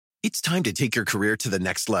It's time to take your career to the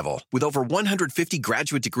next level. With over 150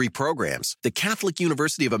 graduate degree programs, the Catholic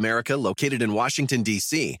University of America, located in Washington,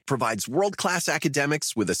 D.C., provides world-class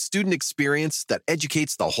academics with a student experience that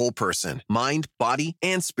educates the whole person, mind, body,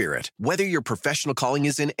 and spirit. Whether your professional calling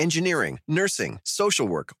is in engineering, nursing, social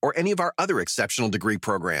work, or any of our other exceptional degree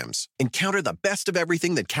programs, encounter the best of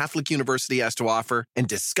everything that Catholic University has to offer and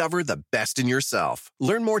discover the best in yourself.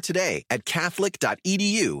 Learn more today at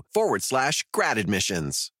catholic.edu/grad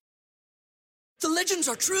admissions. The legends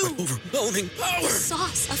are true. Overwhelming power! The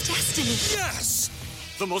sauce of destiny. Yes!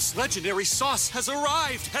 The most legendary sauce has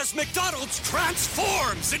arrived as McDonald's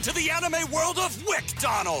transforms into the anime world of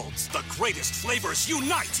WickDonald's. The greatest flavors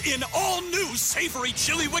unite in all new savory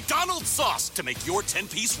chili McDonald's sauce to make your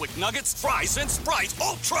 10-piece Wick Nuggets, fries, and Sprite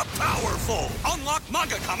ultra-powerful. Unlock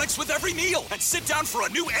manga comics with every meal and sit down for a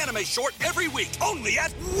new anime short every week only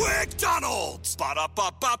at WickDonald's.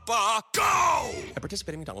 Ba-da-ba-ba-ba, go! At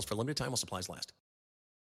participating McDonald's for a limited time while supplies last.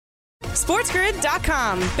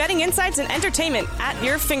 SportsGrid.com. Betting insights and entertainment at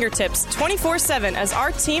your fingertips 24/7 as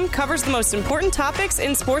our team covers the most important topics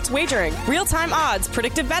in sports wagering. Real-time odds,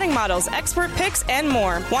 predictive betting models, expert picks, and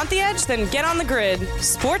more. Want the edge? Then get on the grid.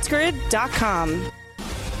 SportsGrid.com.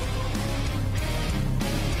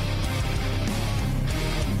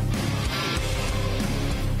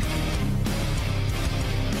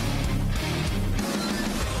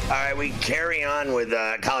 All right, we carry on with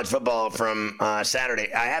college football from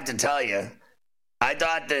Saturday. I have to tell you, I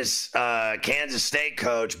thought this Kansas State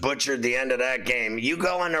coach butchered the end of that game. You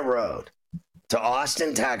go on the road to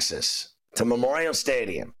Austin, Texas, to Memorial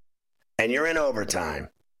Stadium, and you're in overtime,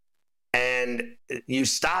 and you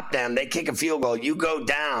stop them. They kick a field goal. You go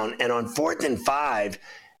down, and on 4th and 5,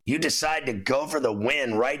 you decide to go for the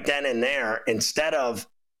win right then and there instead of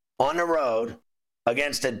on the road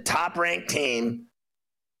against a top-ranked team,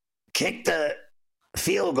 kick the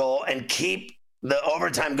field goal and keep the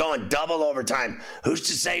overtime going, double overtime. Who's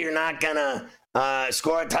to say you're not going to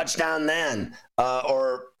score a touchdown then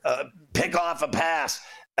or pick off a pass?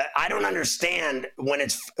 I don't understand when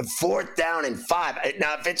it's 4th down and 5.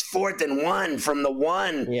 Now, if it's 4th and 1 from the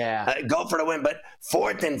 1, go for the win. But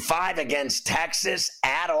 4th and 5 against Texas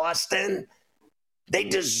at Austin, they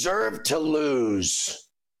deserve to lose.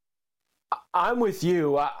 I'm with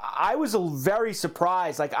you. I was very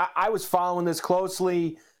surprised. Like, I was following this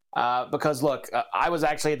closely because, look, I was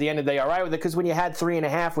actually at the end of the day all right with it because when you had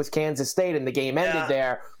 3.5 with Kansas State and the game ended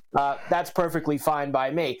there, that's perfectly fine by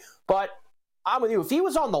me. But I'm with you. If he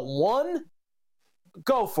was on the 1,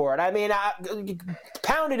 go for it. I mean,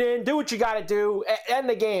 pound it in, do what you got to do, end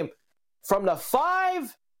the game. From the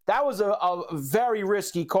 5, that was a very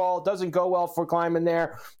risky call. Doesn't go well for Kleiman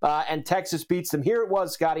there, and Texas beats them. Here it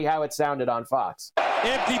was, Scotty, how it sounded on Fox.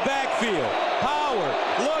 Empty backfield. Howard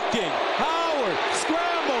looking. Howard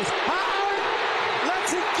scrambles. Howard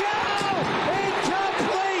lets it go.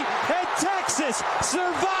 Incomplete. And Texas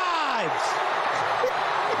survives.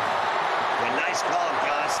 Nice call,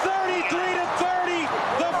 Gus. 33-30.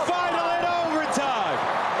 The final in overtime.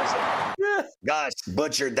 Gus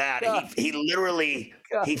butchered that. He literally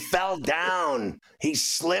he fell down. He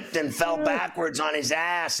slipped and fell backwards on his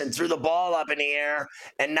ass and threw the ball up in the air,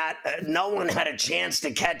 and no one had a chance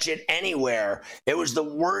to catch it anywhere. It was the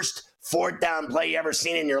worst 4th down play you ever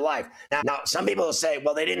seen in your life. Now some people will say,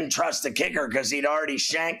 well, they didn't trust the kicker because he'd already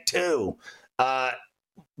shanked 2.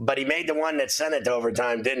 But he made the one that sent it to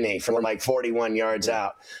overtime, didn't he? From like 41 yards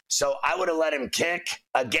out. So I would have let him kick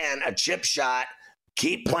again, a chip shot.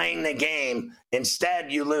 Keep playing the game.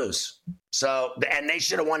 Instead, you lose. So, and they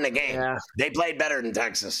should have won the game. Yeah. They played better than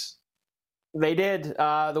Texas. They did.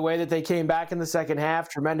 The way that they came back in the second half,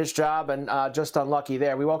 tremendous job, and just unlucky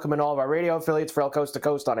there. We welcome in all of our radio affiliates, Ferrall Coast to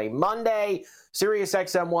Coast on a Monday. Sirius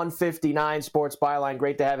XM 159 Sports Byline.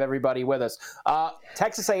 Great to have everybody with us.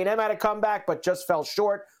 Texas A&M had a comeback, but just fell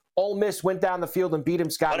short. Ole Miss went down the field and beat him,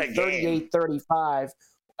 Scott, 38-35.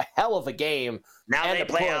 A hell of a game. Now they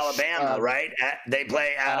play Alabama, right? They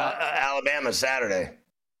play Alabama Saturday.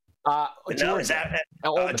 Georgia.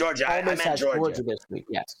 Georgia. I meant Georgia this week.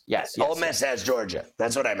 Yes. Ole Miss has Georgia.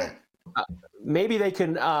 That's what I meant. Maybe they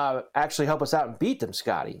can actually help us out and beat them,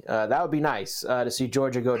 Scotty. That would be nice to see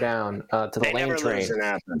Georgia go down to the lane train. They never lose in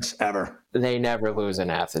Athens, ever. They never lose in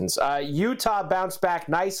Athens. Utah bounced back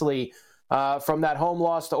nicely from that home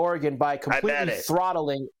loss to Oregon by completely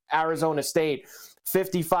throttling Arizona State.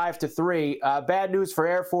 55-3. Bad news for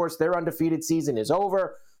Air Force. Their undefeated season is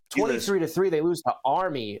over. 23-3. They lose to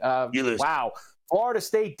Army. You lose. Wow. Florida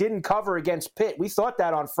State didn't cover against Pitt. We thought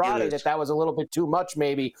that on Friday that was a little bit too much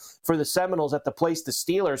maybe for the Seminoles at the place the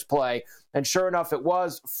Steelers play. And sure enough, it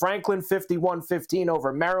was. Franklin 51-15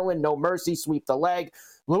 over Maryland. No mercy, sweep the leg.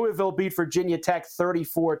 Louisville beat Virginia Tech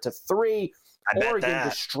 34-3. Oregon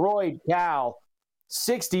destroyed Cal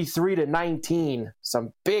 63-19.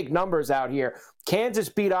 Some big numbers out here. Kansas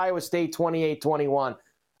beat Iowa State 28-21.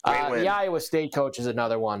 The Iowa State coach is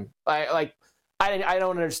another one. I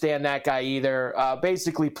don't understand that guy either.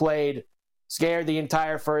 Basically played scared the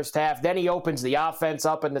entire first half. Then he opens the offense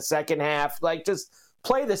up in the second half. Just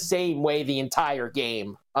play the same way the entire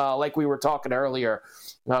game, like we were talking earlier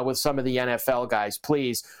with some of the NFL guys,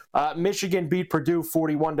 please. Michigan beat Purdue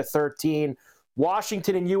 41-13.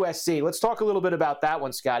 Washington and USC. Let's talk a little bit about that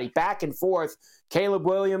one, Scotty. Back and forth. Caleb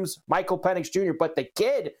Williams, Michael Penix Jr., but the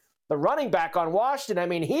kid, the running back on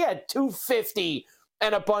Washington, he had 250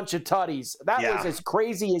 and a bunch of tutties. That was as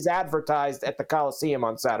crazy as advertised at the Coliseum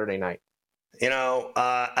on Saturday night.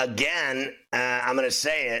 Again, I'm going to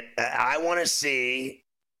say it. I want to see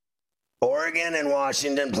Oregon and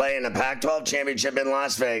Washington play in the Pac-12 championship in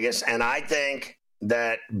Las Vegas, and I think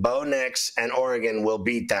that Bo Nix and Oregon will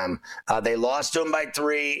beat them. They lost to them by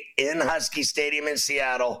 3 in Husky Stadium in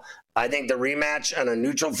Seattle. I think the rematch on a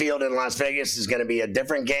neutral field in Las Vegas is going to be a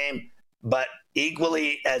different game, but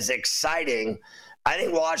equally as exciting. I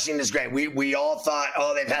think Washington is great. We all thought,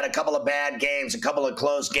 they've had a couple of bad games, a couple of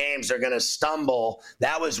close games. They're going to stumble.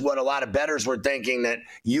 That was what a lot of bettors were thinking, that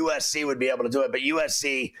USC would be able to do it. But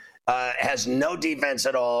USC has no defense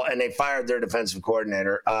at all, and they fired their defensive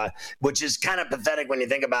coordinator, which is kind of pathetic when you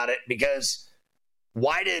think about it, because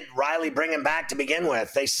why did Riley bring him back to begin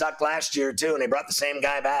with? They sucked last year, too, and they brought the same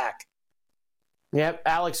guy back. Yep,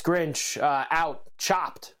 Alex Grinch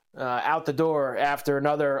chopped out the door after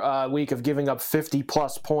another week of giving up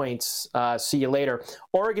 50-plus points. See you later.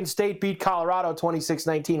 Oregon State beat Colorado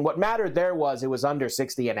 26-19. What mattered there was it was under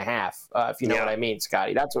 60.5, if you know what I mean,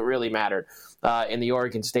 Scotty. That's what really mattered in the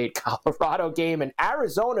Oregon State-Colorado game. And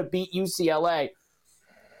Arizona beat UCLA.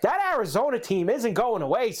 That Arizona team isn't going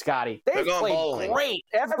away, Scotty. They've played great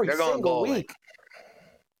every single week.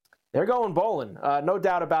 They're going bowling. No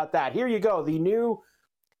doubt about that. Here you go. The new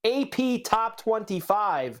AP Top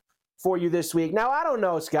 25 for you this week. Now, I don't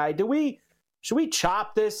know, Sky. Should we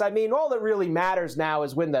chop this? All that really matters now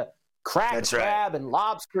is when the crab and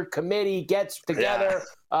lobster committee gets together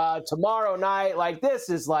tomorrow night. This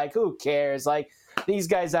is who cares? These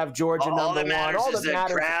guys have Georgia number one. All that matters is the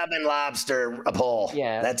crab and lobster poll.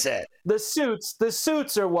 Yeah, that's it. The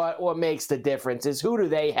suits are what makes the difference. Is who do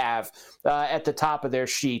they have at the top of their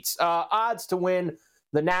sheets? Odds to win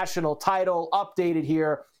the national title updated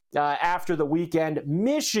here after the weekend.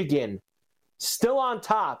 Michigan still on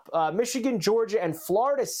top. Michigan, Georgia, and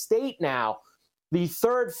Florida State now the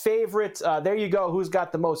third favorite. There you go. Who's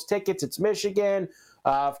got the most tickets? It's Michigan.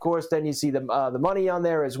 Of course, then you see the money on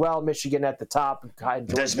there as well. Michigan at the top. Georgia,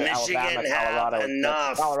 does Michigan Alabama, have Colorado,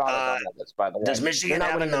 enough? By the way. Does Michigan They're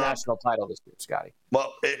not have winning enough? The national title this year, Scotty?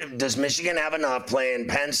 Well, does Michigan have enough playing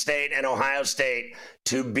Penn State and Ohio State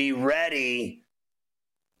to be ready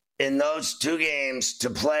in those two games to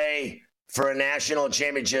play for a national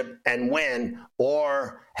championship and win,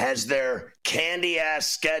 or has their candy-ass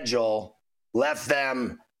schedule left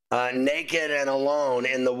them naked and alone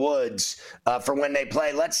in the woods for when they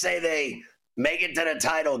play? Let's say they make it to the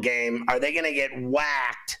title game. Are they going to get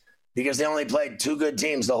whacked because they only played two good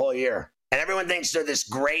teams the whole year? And everyone thinks they're this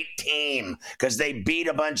great team because they beat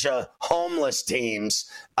a bunch of homeless teams.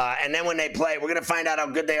 And then when they play, we're going to find out how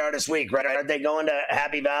good they are this week, right? Are they going to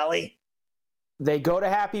Happy Valley? They go to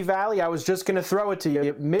Happy Valley. I was just going to throw it to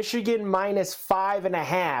you. Michigan minus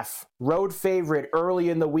 5.5. Road favorite early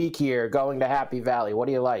in the week here going to Happy Valley. What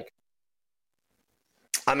do you like?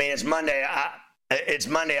 It's Monday. It's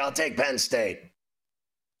Monday. I'll take Penn State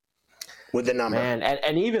with the number. Man,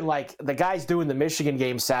 and even the guys doing the Michigan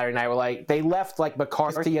game Saturday night were they left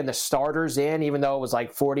McCarthy and the starters in, even though it was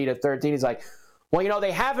 40-13. He's well,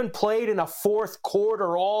 they haven't played in a fourth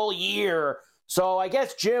quarter all year. So I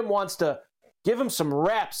guess Jim wants to give them some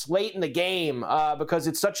reps late in the game because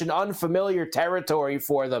it's such an unfamiliar territory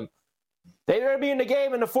for them. They're going to be in the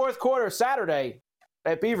game in the fourth quarter Saturday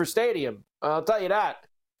at Beaver Stadium. I'll tell you that.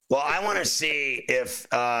 Well, I want to see if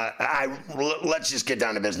let's just get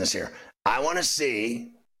down to business here. I want to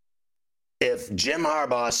see if Jim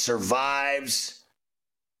Harbaugh survives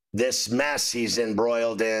this mess he's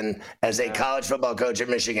embroiled in as a college football coach at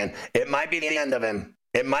Michigan. It might be the end of him.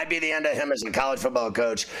 It might be the end of him as a college football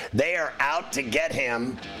coach. They are out to get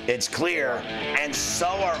him. It's clear. And so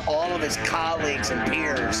are all of his colleagues and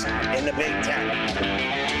peers in the Big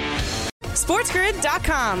Ten.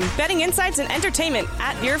 SportsGrid.com. Betting insights and entertainment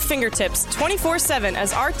at your fingertips 24/7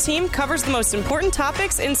 as our team covers the most important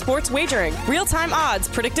topics in sports wagering. Real-time odds,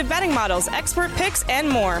 predictive betting models, expert picks, and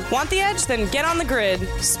more. Want the edge? Then get on the grid.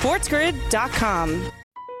 SportsGrid.com.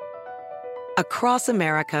 Across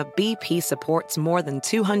America, BP supports more than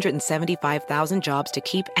 275,000 jobs to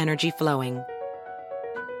keep energy flowing.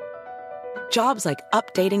 Jobs like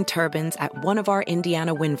updating turbines at one of our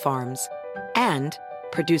Indiana wind farms and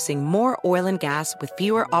producing more oil and gas with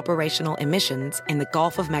fewer operational emissions in the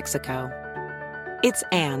Gulf of Mexico. It's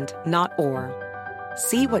and, not or.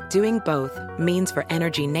 See what doing both means for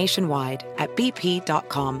energy nationwide at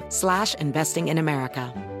bp.com/investing in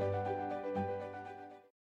America.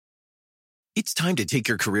 It's time to take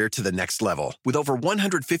your career to the next level. With over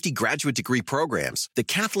 150 graduate degree programs, the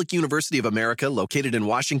Catholic University of America, located in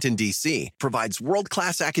Washington, D.C., provides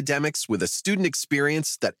world-class academics with a student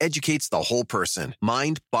experience that educates the whole person,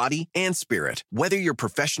 mind, body, and spirit. Whether your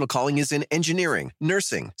professional calling is in engineering,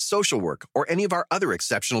 nursing, social work, or any of our other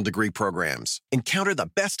exceptional degree programs, encounter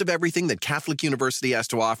the best of everything that Catholic University has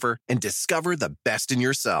to offer and discover the best in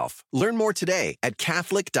yourself. Learn more today at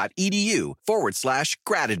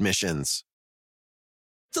catholic.edu/grad admissions.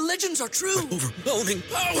 The legends are true. Overwhelming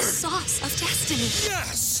power! The sauce of destiny.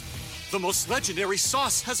 Yes! The most legendary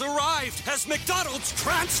sauce has arrived as McDonald's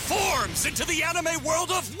transforms into the anime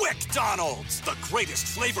world of WickDonald's. The greatest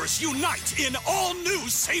flavors unite in all new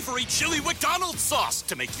savory chili McDonald's sauce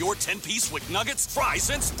to make your 10-piece Wick Nuggets, fries,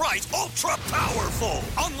 and Sprite ultra-powerful.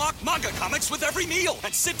 Unlock manga comics with every meal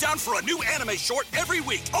and sit down for a new anime short every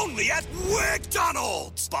week only at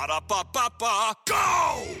WickDonald's. Ba-da-ba-ba-ba,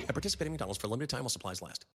 go! At participating McDonald's for a limited time while supplies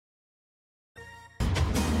last.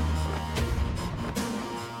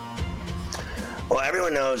 Well,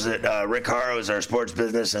 everyone knows that Rick Horrow is our sports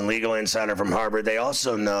business and legal insider from Harvard. They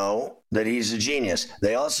also know that he's a genius.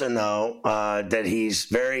 They also know that he's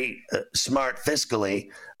very smart fiscally.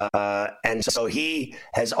 And so he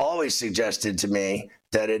has always suggested to me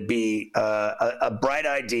that it'd be a bright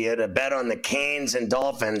idea to bet on the Canes and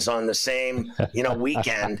Dolphins on the same,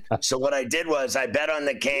 weekend. So what I did was I bet on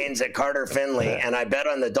the Canes at Carter Finley and I bet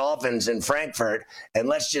on the Dolphins in Frankfurt. And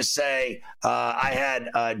let's just say I had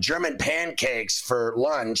German pancakes for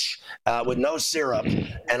lunch with no syrup,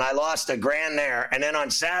 and I lost $1,000 there. And then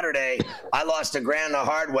on Saturday, I lost $1,000 the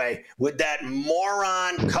hard way with that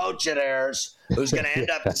moron coach of theirs who's going to end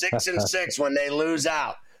up 6-6 when they lose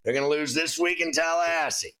out. They're going to lose this week in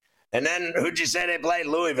Tallahassee. And then who'd you say they played?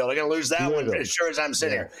 Louisville. They're going to lose that one as sure as I'm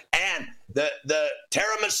sitting here. And the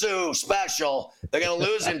tiramisu special, they're going to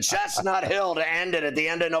lose in Chestnut Hill to end it at the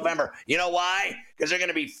end of November. You know why? Because they're going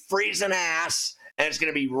to be freezing ass, and it's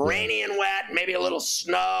going to be rainy and wet, maybe a little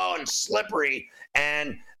snow and slippery.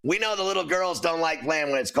 And we know the little girls don't like playing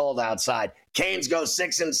when it's cold outside. Canes go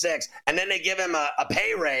 6-6, and then they give him a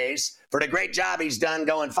pay raise for the great job he's done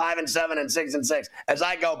going 5-7 and 6-6. As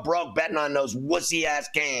I go broke betting on those wussy ass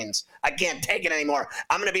Canes, I can't take it anymore.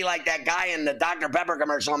 I'm going to be like that guy in the Dr. Pepper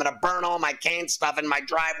commercial. I'm going to burn all my Cane stuff in my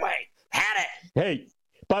driveway. Had it. Hey,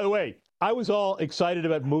 by the way, I was all excited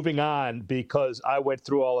about moving on because I went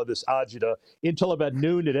through all of this agita until about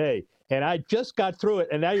noon today. And I just got through it,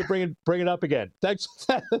 and now you're bringing it up again. Thanks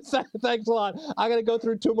a lot. I got to go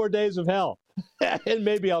through 2 more days of hell, and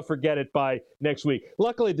maybe I'll forget it by next week.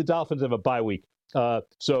 Luckily, the Dolphins have a bye week, so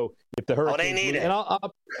if the Hurricanes, they need it. And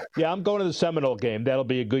I'm going to the Seminole game. That'll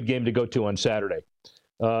be a good game to go to on Saturday.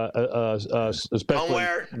 Especially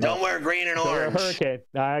don't wear green and orange. Hurricane.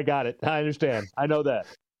 I got it. I understand. I know that.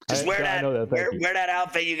 Just wear that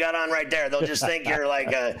outfit you got on right there. They'll just think you're like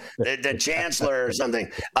the chancellor or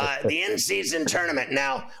something. The in-season tournament.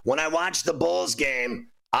 Now, when I watched the Bulls game,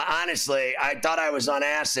 honestly, I thought I was on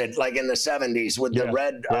acid, like in the 70s with the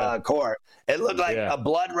red court. It looked like a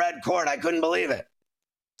blood red court. I couldn't believe it.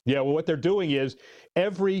 Yeah, well, what they're doing is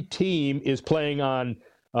every team is playing on.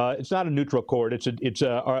 It's not a neutral court. It's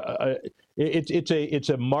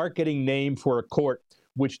a marketing name for a court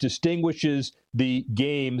which distinguishes the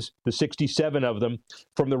games, the 67 of them,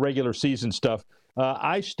 from the regular season stuff.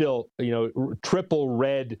 I still, triple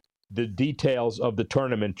read the details of the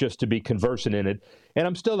tournament just to be conversant in it, and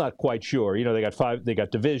I'm still not quite sure. They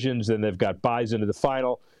got divisions, then they've got buys into the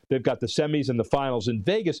final. They've got the semis and the finals in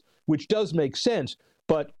Vegas, which does make sense,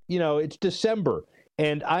 but, it's December.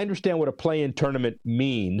 And I understand what a play-in tournament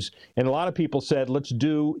means. And a lot of people said, let's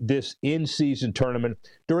do this in-season tournament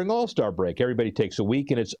during All-Star break. Everybody takes a week,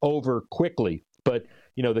 and it's over quickly. But,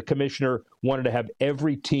 the commissioner wanted to have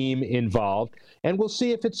every team involved. And we'll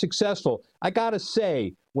see if it's successful. I got to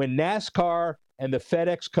say, when NASCAR and the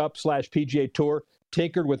FedEx Cup/PGA Tour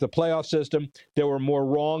tinkered with the playoff system, they were more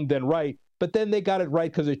wrong than right. But then they got it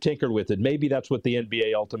right because they tinkered with it. Maybe that's what the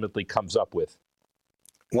NBA ultimately comes up with.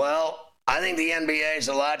 Well, I think the NBA is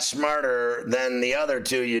a lot smarter than the other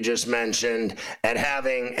two you just mentioned at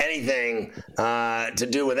having anything to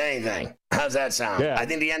do with anything. How's that sound? Yeah. I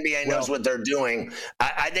think the NBA knows what they're doing.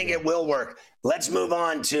 I think it will work. Let's move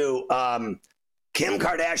on to Kim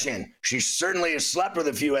Kardashian. She certainly has slept with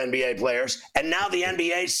a few NBA players, and now the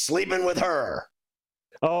NBA's sleeping with her.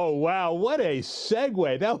 Oh, wow. What a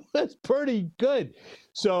segue. That was pretty good.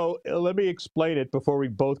 So let me explain it before we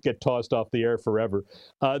both get tossed off the air forever.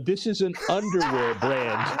 This is an underwear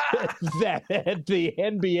brand that the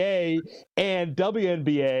NBA and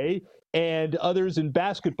WNBA and others in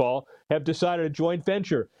basketball have decided a joint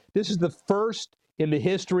venture. This is the first in the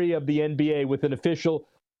history of the NBA with an official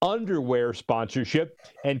underwear sponsorship,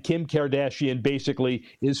 and Kim Kardashian basically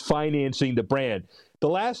is financing the brand. The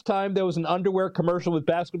last time there was an underwear commercial with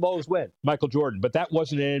basketball was when? Michael Jordan. But that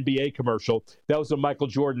wasn't an NBA commercial. That was a Michael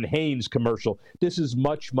Jordan Hanes commercial. This is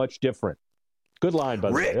much, much different. Good line, by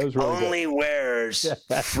the way. That was really only good. Wears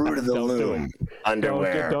Fruit of the Loom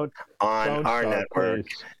underwear on our network.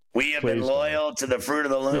 Please. We have been loyal to the Fruit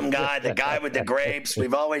of the Loom guy, the guy with the grapes.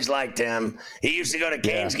 We've always liked him. He used to go to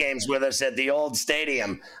Canes games with us at the old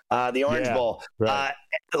stadium, the Orange Bowl. Right.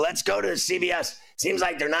 Let's go to CBS. Seems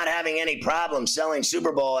like they're not having any problem selling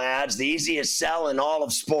Super Bowl ads, the easiest sell in all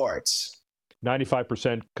of sports.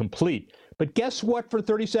 95% complete. But guess what for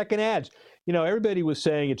 30-second ads? You know, everybody was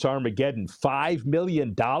saying it's Armageddon. $5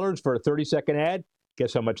 million for a 30-second ad?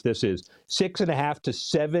 Guess how much this is? $6.5 to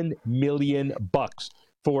 $7 million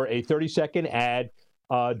for a 30-second ad,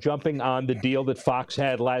 jumping on the deal that Fox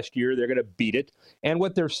had last year. They're going to beat it. And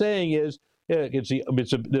what they're saying is it's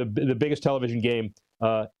the biggest television game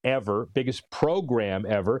ever, biggest program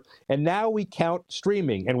ever. And now we count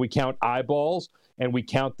streaming, and we count eyeballs, and we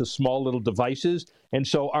count the small little devices. And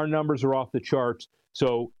so our numbers are off the charts.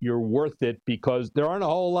 So you're worth it because there aren't a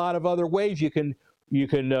whole lot of other ways you can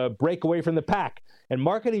break away from the pack. And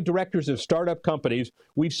marketing directors of startup companies,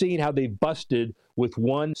 we've seen how they've busted with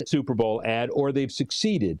one Super Bowl ad, or they've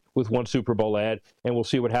succeeded with one Super Bowl ad, and we'll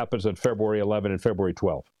see what happens on February 11 and February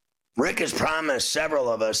 12. Rick has promised several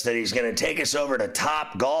of us that he's going to take us over to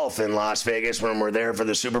Top Golf in Las Vegas when we're there for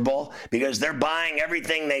the Super Bowl, because they're buying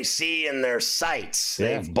everything they see in their sites.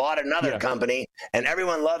 Yeah. They've bought another company, and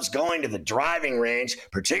everyone loves going to the driving range,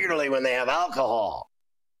 particularly when they have alcohol.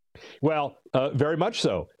 Well, very much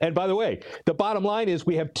so. And by the way, the bottom line is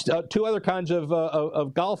we have two other kinds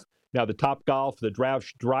of golf. Now, the Top Golf, the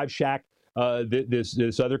Drive Shack,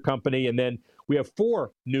 this other company, and then we have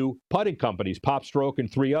 4 new putting companies, Pop Stroke and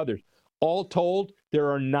 3 others. All told, there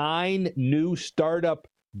are 9 new startup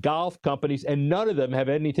golf companies, and none of them have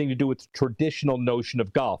anything to do with the traditional notion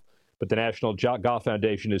of golf. But the National Golf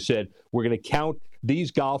Foundation has said we're going to count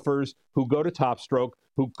these golfers who go to Top Stroke,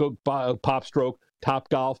 who go Pop Stroke, Top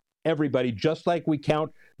Golf, everybody, just like we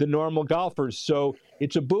count the normal golfers. So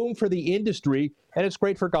it's a boom for the industry, and it's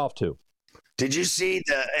great for golf, too. Did you see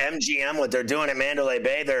the MGM, what they're doing at Mandalay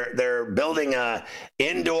Bay? They're building a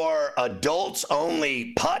indoor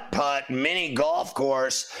adults-only putt-putt mini golf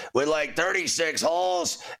course with like 36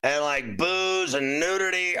 holes and like booze and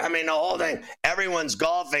nudity. I mean, the whole thing. Everyone's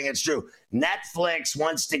golfing. It's true. Netflix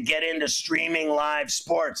wants to get into streaming live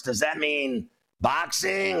sports. Does that mean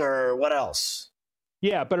boxing or what else?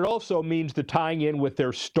 Yeah, but it also means the tying in with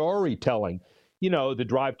their storytelling. You know, the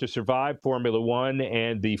Drive to Survive, Formula One,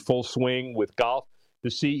 and the full swing with golf. The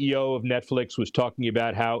CEO of Netflix was talking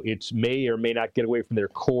about how it may or may not get away from their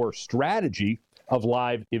core strategy of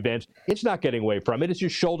live events. It's not getting away from it. It's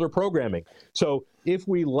just shoulder programming. So if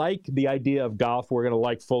we like the idea of golf, we're going to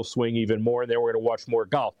like full swing even more, and then we're going to watch more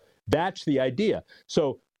golf. That's the idea.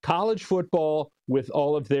 So college football with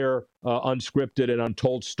all of their unscripted and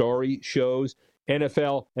untold story shows,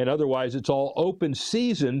 NFL and otherwise, it's all open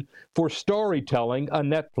season for storytelling on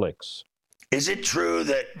Netflix. Is it true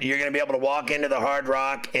that you're going to be able to walk into the Hard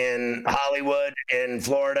Rock in Hollywood, in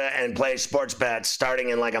Florida, and play sports bets starting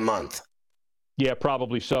in like a month? Yeah,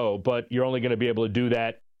 probably so. But you're only going to be able to do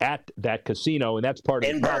that at that casino, and that's part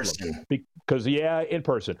of the problem. In person. Because, in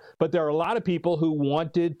person. But there are a lot of people who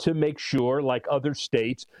wanted to make sure, like other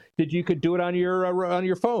states, that you could do it on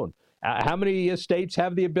your phone. How many states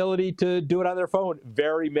have the ability to do it on their phone?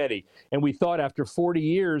 Very many. And we thought after 40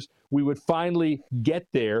 years, we would finally get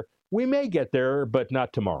there. We may get there, but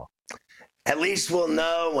not tomorrow. At least we'll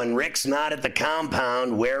know when Rick's not at the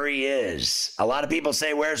compound where he is. A lot of people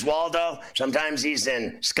say, where's Waldo? Sometimes he's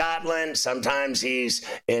in Scotland. Sometimes he's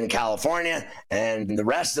in California. And the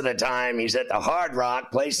rest of the time, he's at the Hard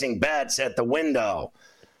Rock placing bets at the window.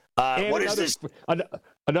 What is this?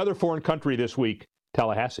 Another foreign country this week,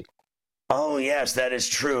 Tallahassee. Oh, yes, that is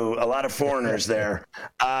true. A lot of foreigners there.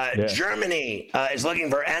 Yeah. Germany is looking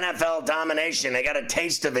for NFL domination. They got a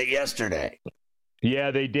taste of it yesterday.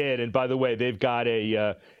 Yeah, they did. And by the way, they've got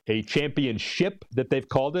a championship that they've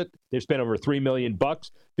called it. They've spent over $3 million.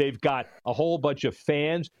 They've got a whole bunch of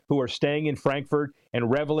fans who are staying in Frankfurt and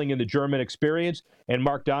reveling in the German experience. And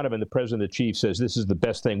Mark Donovan, the president of the Chiefs, says this is the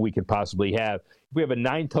best thing we could possibly have. If we have a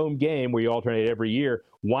 9-home game where you alternate every year,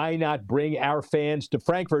 why not bring our fans to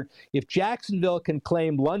Frankfurt? If Jacksonville can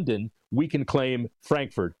claim London, we can claim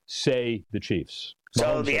Frankfurt, say the Chiefs.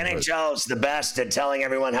 So the NHL is the best at telling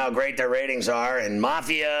everyone how great their ratings are, and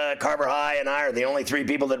Mafia, Carver High, and I are the only 3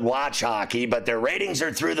 people that watch hockey, but their ratings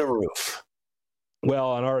are through the roof.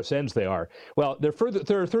 Well, on RSNs they are. Well, they're through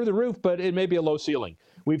the roof, but it may be a low ceiling.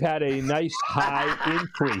 We've had a nice high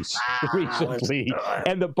increase recently,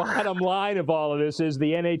 and the bottom line of all of this is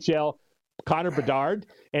the NHL, Connor Bedard,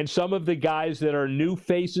 and some of the guys that are new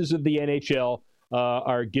faces of the NHL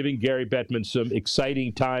are giving Gary Bettman some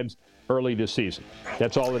exciting times early this season.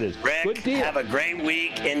 That's all it is. Rick, good deal. Have a great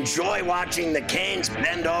week. Enjoy watching the Canes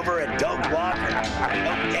bend over at Doak Walker.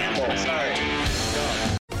 Doak Campbell, sorry.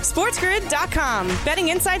 SportsGrid.com. Betting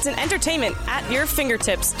insights and entertainment at your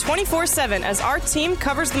fingertips 24/7 as our team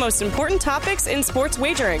covers the most important topics in sports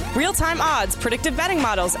wagering. Real-time odds, predictive betting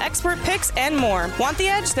models, expert picks, and more. Want the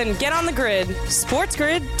edge? Then get on the grid.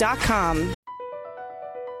 SportsGrid.com.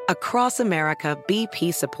 Across America,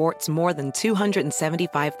 BP supports more than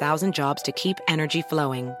 275,000 jobs to keep energy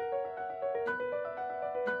flowing.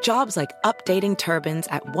 Jobs like updating turbines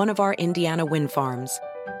at one of our Indiana wind farms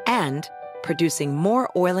and producing more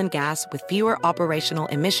oil and gas with fewer operational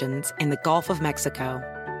emissions in the Gulf of Mexico.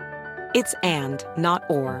 It's and, not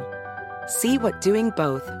or. See what doing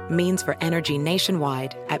both means for energy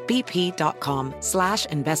nationwide at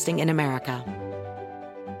bp.com/investing in America.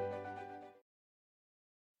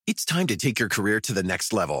 It's time to take your career to the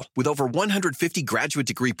next level. With over 150 graduate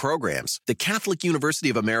degree programs, the Catholic University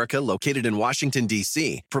of America, located in Washington,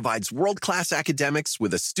 D.C., provides world-class academics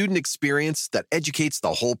with a student experience that educates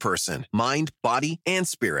the whole person, mind, body, and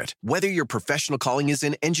spirit. Whether your professional calling is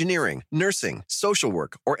in engineering, nursing, social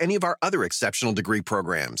work, or any of our other exceptional degree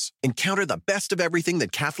programs, encounter the best of everything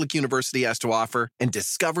that Catholic University has to offer and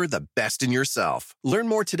discover the best in yourself. Learn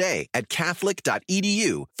more today at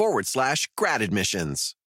catholic.edu/grad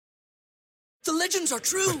admissions. The legends are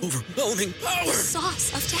true. Overwhelming power! The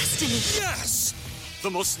sauce of destiny. Yes! The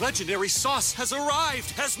most legendary sauce has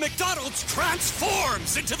arrived as McDonald's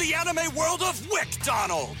transforms into the anime world of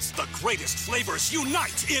WickDonald's. The greatest flavors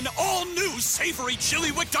unite in all new savory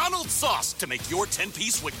chili McDonald's sauce to make your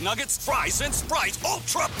 10-piece Wick Nuggets, fries, and Sprite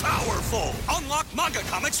ultra-powerful. Unlock manga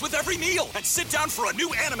comics with every meal and sit down for a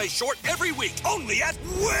new anime short every week only at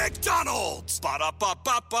WickDonald's.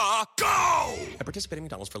 Ba-da-ba-ba-ba, go! At participating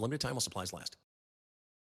McDonald's for a limited time while supplies last.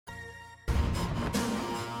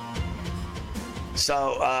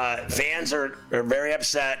 So fans are very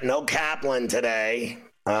upset. No Caplan today.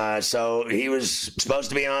 So he was supposed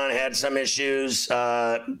to be on, had some issues,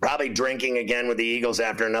 probably drinking again with the Eagles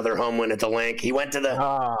after another home win at the Link. He went to the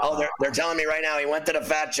they're telling me right now he went to the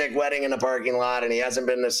fat chick wedding in the parking lot, and he hasn't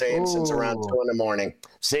been the same since around 2 a.m.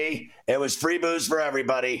 See, it was free booze for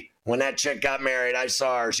everybody. When that chick got married, I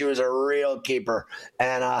saw her. She was a real keeper.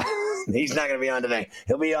 And he's not going to be on today.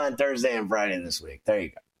 He'll be on Thursday and Friday this week. There you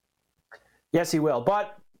go. Yes, he will.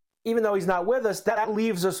 But even though he's not with us, that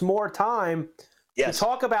leaves us more time to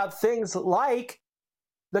talk about things like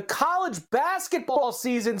the college basketball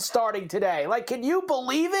season starting today. Like, can you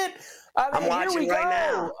believe it? I'm watching right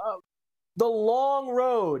now. The long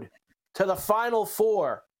road to the Final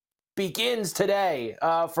Four begins today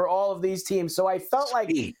for all of these teams. So I felt like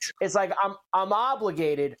it's like I'm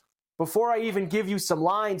obligated before I even give you some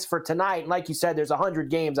lines for tonight. And like you said, there's 100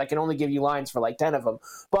 games. I can only give you lines for like 10 of them.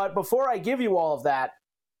 But before I give you all of that,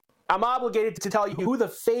 I'm obligated to tell you who the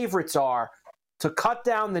favorites are to cut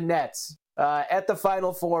down the nets at the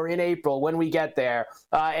Final Four in April when we get there.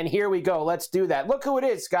 And here we go. Let's do that. Look who it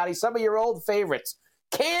is, Scotty. Some of your old favorites.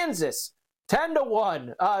 Kansas,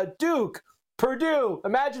 10-1. Duke, Purdue.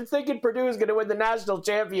 Imagine thinking Purdue is going to win the national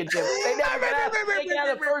championship. They never got out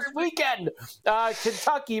the first weekend.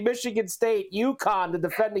 Kentucky, Michigan State, UConn, the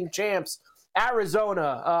defending champs.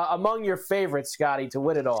 Arizona, among your favorites, Scotty, to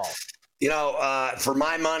win it all. You know, for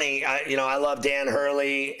my money, I love Dan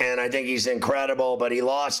Hurley, and I think he's incredible, but he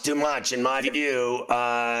lost too much, in my view,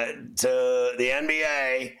 to the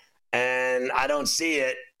NBA, and I don't see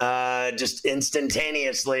it just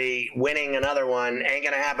instantaneously winning another one. Ain't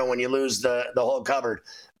going to happen when you lose the whole cupboard.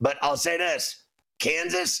 But I'll say this.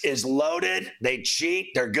 Kansas is loaded. They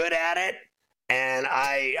cheat. They're good at it. And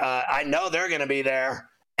I know they're going to be there.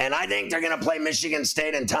 And I think they're going to play Michigan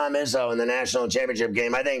State and Tom Izzo in the national championship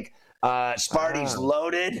game. I think Sparty's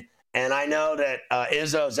loaded, and I know that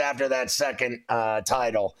Izzo's after that second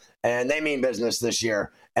title, and they mean business this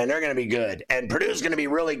year, and they're going to be good. And Purdue's going to be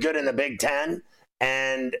really good in the Big Ten,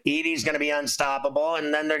 and Edie's going to be unstoppable,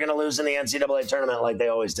 and then they're going to lose in the NCAA tournament like they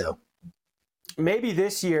always do. Maybe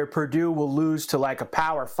this year Purdue will lose to like a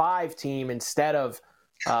Power 5 team instead of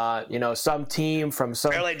some team from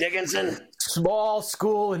some Fairleigh Dickinson small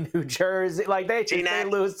school in New Jersey. Like they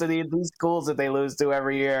lose to these schools that they lose to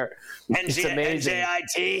every year. It's amazing.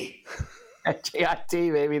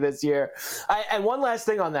 NJIT maybe this year. And one last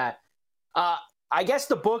thing on that. I guess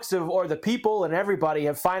the books or the people and everybody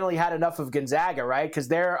have finally had enough of Gonzaga, right? Because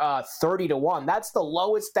they're 30-1. That's the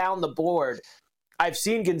lowest down the board I've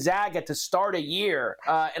seen Gonzaga to start a year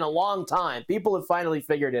in a long time. People have finally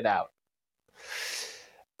figured it out.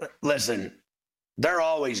 Listen, they're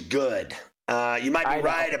always good. You might be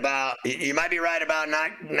right about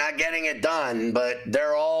not getting it done, but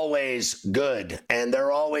they're always good and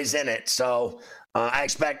they're always in it. So I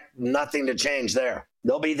expect nothing to change there.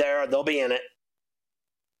 They'll be there. They'll be in it.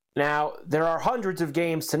 Now, there are hundreds of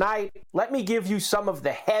games tonight. Let me give you some of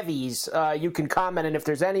the heavies. You can comment, and if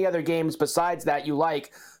there's any other games besides that you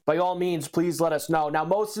like, by all means, please let us know. Now,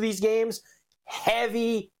 most of these games,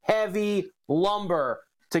 heavy lumber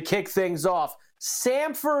to kick things off.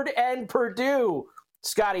 Samford and Purdue.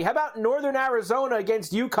 Scotty, how about Northern Arizona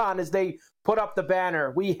against UConn as they put up the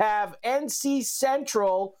banner? We have NC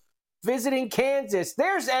Central visiting Kansas.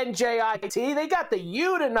 There's NJIT. They got the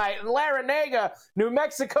U tonight in Larinaga, New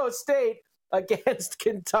Mexico State against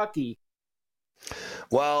Kentucky.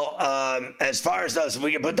 Well, as far as those, if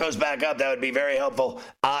we can put those back up, that would be very helpful.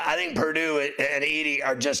 I think Purdue and Edie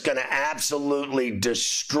are just going to absolutely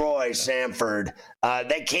destroy Samford.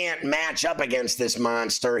 They can't match up against this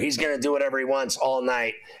monster. He's going to do whatever he wants all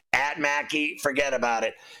night. At Mackey, forget about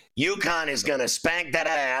it. UConn is going to spank that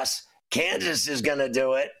ass. Kansas is going to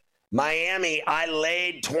do it. Miami, I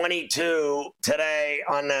laid 22 today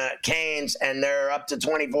on the Canes, and they're up to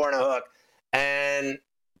 24 and a hook. And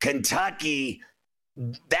Kentucky,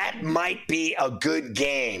 that might be a good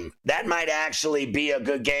game. That might actually be a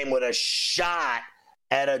good game with a shot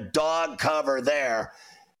at a dog cover there.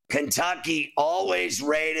 Kentucky, always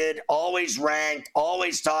rated, always ranked,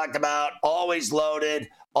 always talked about, always loaded,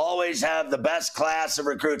 always have the best class of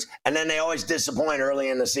recruits, and then they always disappoint early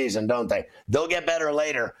in the season, don't they? They'll get better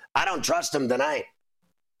later. I don't trust them tonight.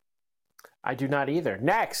 I do not either.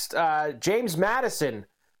 Next, James Madison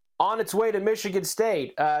on its way to Michigan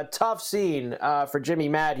State. Tough scene for Jimmy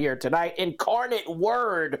Mad here tonight. Incarnate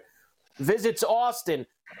Word visits Austin.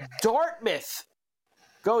 Dartmouth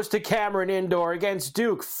goes to Cameron Indoor against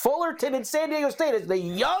Duke. Fullerton and San Diego State as the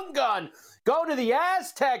young gun go to the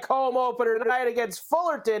Aztec home opener tonight against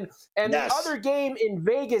Fullerton. And the other game in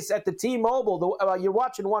Vegas at the T-Mobile, you're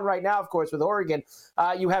watching one right now, of course, with Oregon.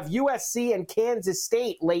 You have USC and Kansas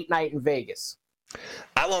State late night in Vegas.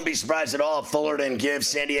 I won't be surprised at all if Fullerton gives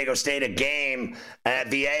San Diego State a game at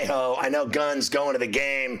Viejo. I know Gunn's going to the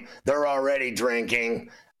game. They're already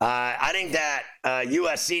drinking. I think that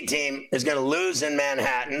USC team is going to lose in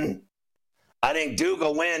Manhattan. I think Duke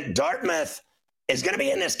will win. Dartmouth is going to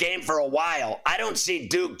be in this game for a while. I don't see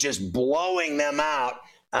Duke just blowing them out.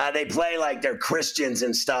 They play like they're Christians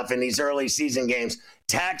and stuff in these early season games.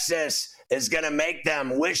 Texas is going to make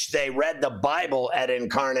them wish they read the Bible at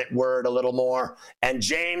Incarnate Word a little more. And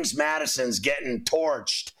James Madison's getting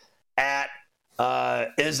torched at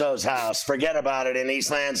Izzo's house. Forget about it in East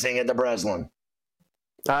Lansing at the Breslin.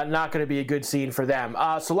 Not going to be a good scene for them.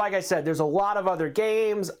 So like I said, there's a lot of other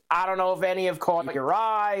games. I don't know if any have caught your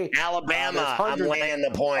eye. Alabama, I'm laying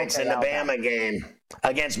the points in the Bama game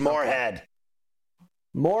against Moorhead. Okay.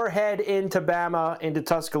 Moorhead into Bama, into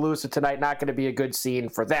Tuscaloosa tonight. Not going to be a good scene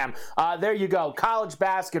for them. There you go. College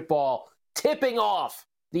basketball tipping off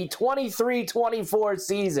the 23-24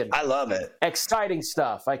 season. I love it. Exciting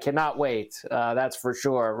stuff. I cannot wait. That's for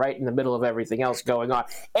sure. Right in the middle of everything else going on.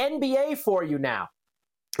 NBA for you now.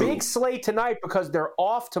 Big slate tonight because they're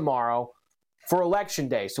off tomorrow for Election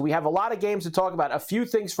Day. So we have a lot of games to talk about. A few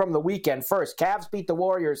things from the weekend. First, Cavs beat the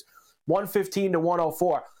Warriors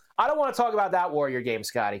 115-104. I don't want to talk about that Warrior game,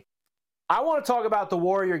 Scotty. I want to talk about the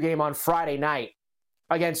Warrior game on Friday night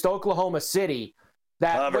against Oklahoma City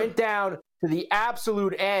that went down to the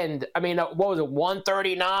absolute end. I mean, what was it,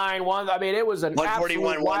 139? It was an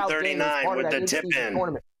 141, 139 with the tip-in.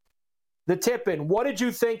 Tournament. The tip-in. What did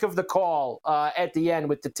you think of the call at the end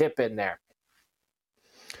with the tip-in there?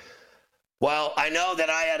 Well, I know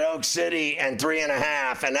that I had Oak City and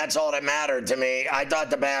 3.5, and that's all that mattered to me. I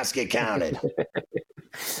thought the basket counted.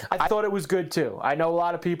 I thought it was good, too. I know a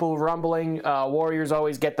lot of people rumbling, Warriors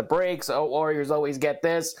always get the breaks, Warriors always get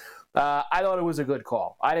this. I thought it was a good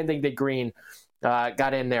call. I didn't think that Green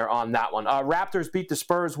got in there on that one. Raptors beat the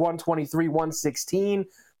Spurs 123-116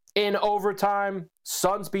 in overtime.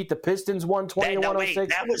 Suns beat the Pistons 120-106.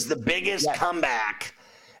 That was the biggest comeback,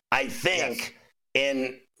 I think,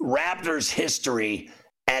 in Raptors history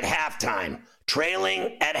at halftime.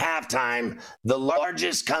 Trailing at halftime, the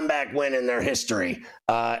largest comeback win in their history.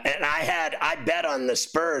 And I bet on the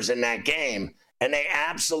Spurs in that game, and they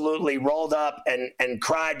absolutely rolled up and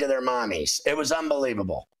cried to their mommies. It was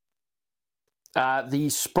unbelievable. The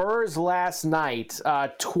Spurs last night,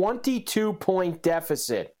 22-point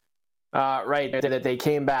deficit, that they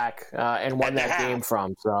came back and won that game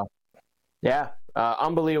from. So,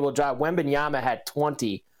 unbelievable job. Wembanyama had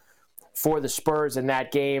 20 for the Spurs in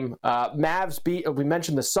that game. We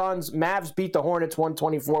mentioned the Suns. Mavs beat the Hornets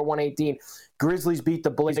 124-118. Grizzlies beat the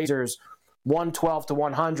Blazers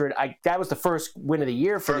 112-100. That was the first win of the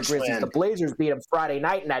year for the Grizzlies. The Blazers beat them Friday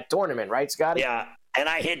night in that tournament, right, Scotty? Yeah, and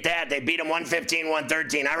I hit that. They beat them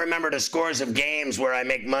 115-113. I remember the scores of games where I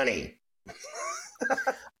make money.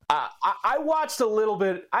 I watched a little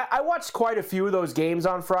bit. I watched quite a few of those games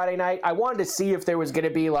on Friday night. I wanted to see if there was going to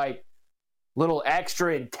be like little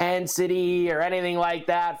extra intensity or anything like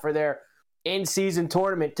that for their in-season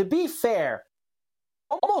tournament. To be fair,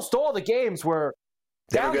 almost all the games were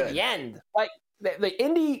down to the end. Like the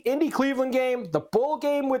Indy Cleveland game, the Bull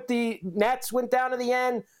game with the Nets went down to the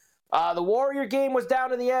end. The Warrior game was down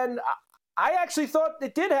to the end. I actually thought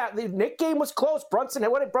it did have. The Knick game was close. What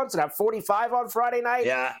did Brunson have? 45 on Friday night?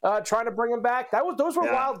 Yeah. Trying to bring him back. Those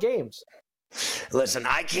were wild games. Listen,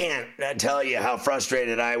 I can't tell you how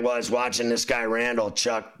frustrated I was watching this guy Randall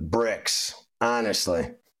chuck bricks.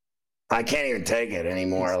 Honestly, I can't even take it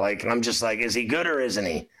anymore. Like, I'm just like, is he good or isn't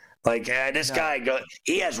he? Like, guy,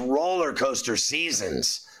 he has roller coaster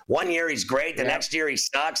seasons. One year he's great. The next year he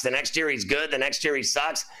sucks. The next year he's good. The next year he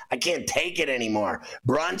sucks. I can't take it anymore.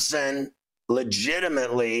 Brunson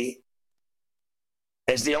legitimately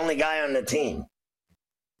is the only guy on the team.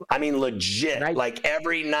 I mean, legit. Like,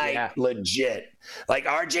 every night, legit. Like,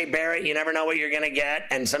 RJ Barrett, you never know what you're going to get,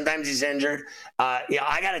 and sometimes he's injured.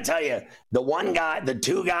 I got to tell you, the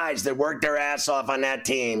two guys that worked their ass off on that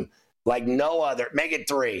team, like no other, make it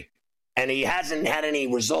three. And he hasn't had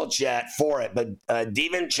any results yet for it, but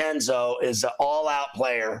DiVincenzo is an all-out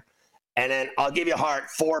player. And then I'll give you Hart,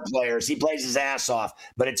 4 players. He plays his ass off.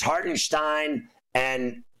 But it's Hartenstein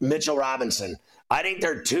and Mitchell Robinson. I think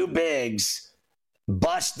they're two bigs.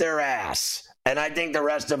 Bust their ass, and I think the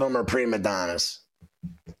rest of them are prima donnas.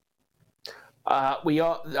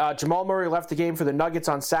 Jamal Murray left the game for the Nuggets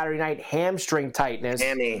on Saturday night. Hamstring tightness.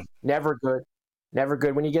 Hammy. Never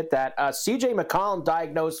good when you get that. CJ McCollum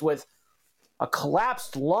diagnosed with a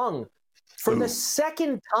collapsed lung for the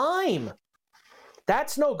second time.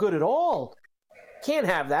 That's no good at all. Can't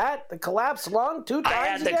have that. The collapsed lung 2 times. I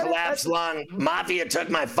had the collapsed lung. Mafia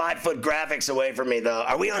took my 5-foot graphics away from me, though.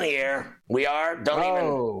 Are we on the air? We are?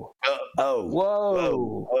 Whoa.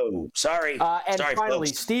 Sorry. And Sorry, finally,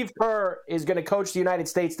 folks. Steve Kerr is going to coach the United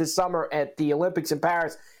States this summer at the Olympics in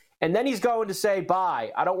Paris. And then he's going to say,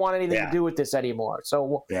 bye. I don't want anything to do with this anymore.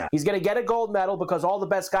 So he's going to get a gold medal because all the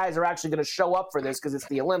best guys are actually going to show up for this because it's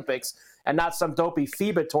the Olympics and not some dopey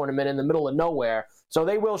FIBA tournament in the middle of nowhere. So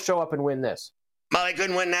they will show up and win this. Well, they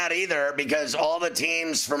couldn't win that either because all the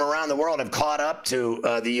teams from around the world have caught up to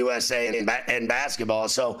the USA in basketball.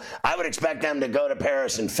 So I would expect them to go to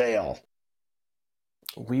Paris and fail.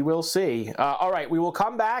 We will see. All right, we will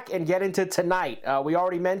come back and get into tonight. We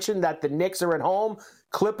already mentioned that the Knicks are at home.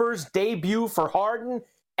 Clippers debut for Harden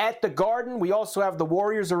at the Garden. We also have the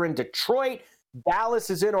Warriors are in Detroit. Dallas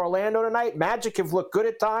is in Orlando tonight. Magic have looked good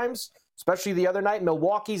at times, especially the other night.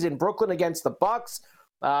 Milwaukee's in Brooklyn against the Bucks.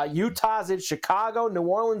 Utah's in Chicago, New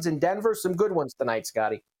Orleans, and Denver. Some good ones tonight,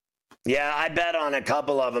 Scotty. Yeah, I bet on a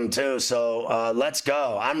couple of them, too. So let's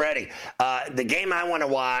go. I'm ready. The game I want to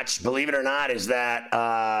watch, believe it or not, is that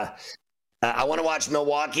I want to watch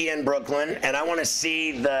Milwaukee and Brooklyn, and I want to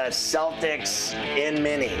see the Celtics in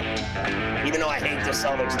Mini, even though I hate the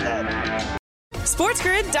Celtics dead.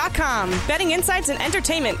 SportsGrid.com. Betting insights and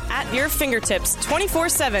entertainment at your fingertips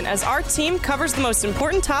 24/7 as our team covers the most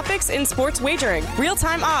important topics in sports wagering.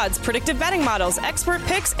 Real-time odds, predictive betting models, expert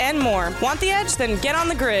picks, and more. Want the edge? Then get on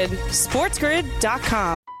the grid.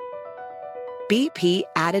 SportsGrid.com. BP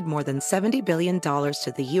added more than $70 billion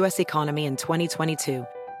to the U.S. economy in 2022.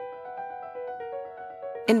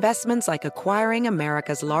 Investments like acquiring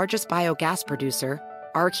America's largest biogas producer,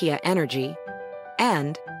 Archaea Energy,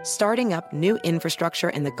 and starting up new infrastructure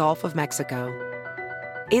in the Gulf of Mexico.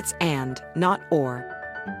 It's and, not or.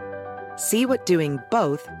 See what doing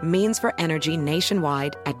both means for energy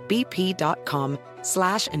nationwide at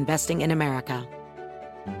bp.com/investing in America.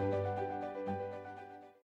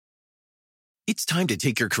 It's time to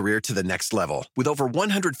take your career to the next level. With over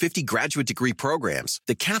 150 graduate degree programs,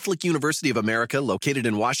 the Catholic University of America, located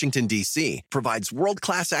in Washington, D.C., provides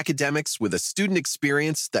world-class academics with a student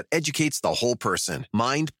experience that educates the whole person,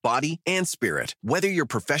 mind, body, and spirit. Whether your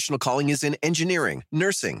professional calling is in engineering,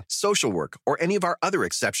 nursing, social work, or any of our other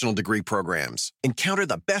exceptional degree programs, encounter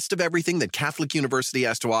the best of everything that Catholic University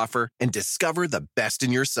has to offer and discover the best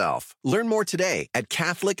in yourself. Learn more today at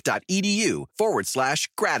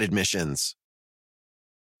catholic.edu/grad admissions.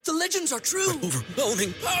 The legends are true.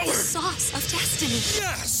 Overwhelming power! The sauce of destiny.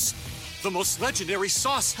 Yes! The most legendary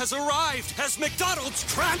sauce has arrived as McDonald's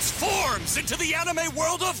transforms into the anime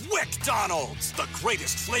world of WickDonald's. The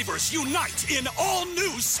greatest flavors unite in all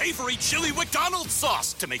new savory chili McDonald's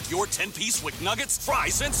sauce to make your 10-piece Wick Nuggets,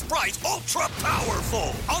 fries, and Sprite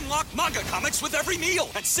ultra-powerful. Unlock manga comics with every meal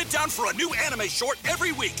and sit down for a new anime short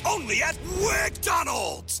every week only at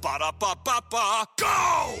WickDonald's. Ba-da-ba-ba-ba,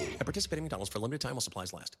 go! At participating McDonald's for a limited time while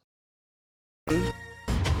supplies last.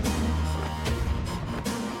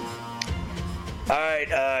 All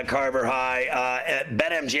right, Carver, hi.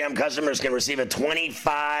 BetMGM customers can receive a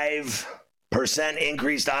 25%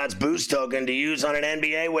 increased odds boost token to use on an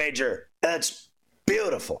NBA wager. That's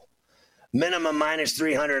beautiful. Minimum minus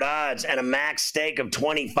 300 odds and a max stake of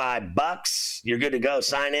 $25. You're good to go.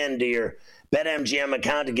 Sign in to your BetMGM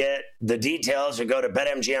account to get the details, or go to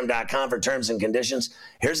betmgm.com for terms and conditions.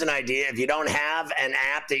 Here's an idea. If you don't have an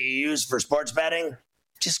app that you use for sports betting,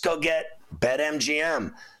 just go get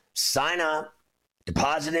BetMGM. Sign up,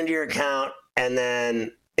 deposit into your account, and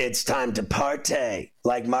then it's time to partay.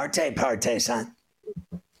 Like Marte partay, son.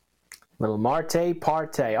 Little Marte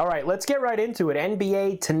partay. All right, let's get right into it.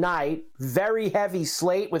 NBA tonight, very heavy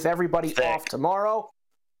slate with everybody off tomorrow.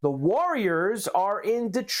 The Warriors are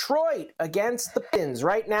in Detroit against the Pins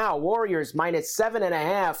right now. Warriors minus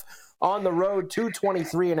 7.5 on the road,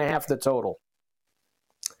 223.5 the total.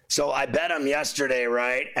 So I bet them yesterday,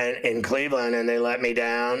 right, and in Cleveland, and they let me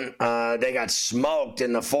down. They got smoked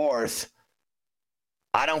in the fourth.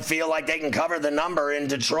 I don't feel like they can cover the number in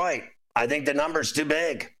Detroit. I think the number's too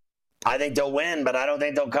big. I think they'll win, but I don't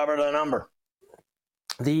think they'll cover the number.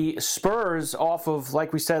 The Spurs, off of,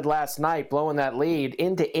 like we said last night, blowing that lead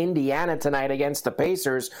into Indiana tonight against the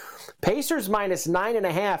Pacers. Pacers minus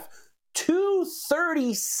 9.5.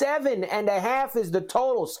 237.5 is the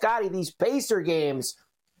total. Scotty, these Pacer games,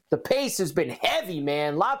 the pace has been heavy,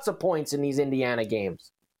 man. Lots of points in these Indiana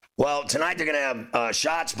games. Well, tonight they're going to have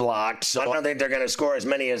shots blocked, so I don't think they're going to score as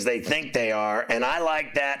many as they think they are. And I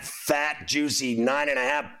like that fat, juicy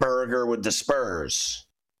 9.5 burger with the Spurs.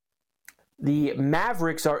 The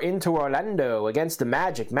Mavericks are into Orlando against the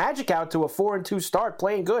Magic. Magic out to a 4-2 start,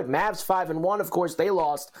 playing good. Mavs 5-1. Of course, they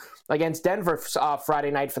lost against Denver Friday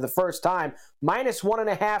night for the first time. Minus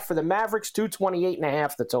 1.5 for the Mavericks,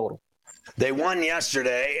 228.5 the total. They won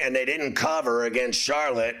yesterday, and they didn't cover against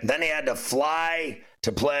Charlotte. Then they had to fly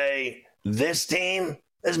to play this team.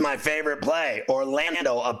 This is my favorite play.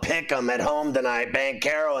 Orlando, a pick 'em at home tonight. Bank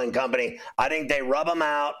Carroll and company. I think they rub them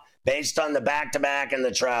out based on the back-to-back and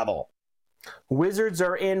the travel. Wizards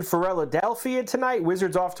are in Philadelphia tonight.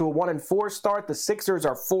 Wizards off to a 1-4 start. The Sixers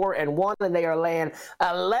are 4-1, and they are laying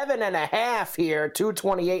 11.5 here.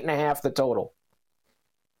 228.5 the total.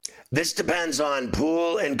 This depends on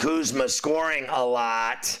Poole and Kuzma scoring a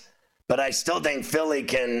lot, but I still think Philly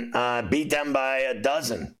can beat them by a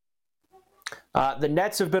dozen. The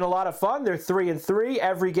Nets have been a lot of fun. They're 3-3.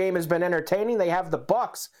 Every game has been entertaining. They have the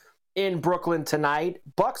Bucks in Brooklyn tonight.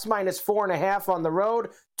 Bucks minus 4.5 on the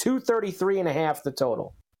road, 233.5 the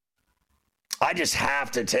total. I just have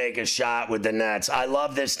to take a shot with the Nets. I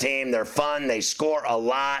love this team. They're fun. They score a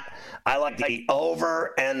lot. I like the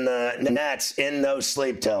over and the Nets in those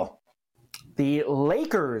sleep till. The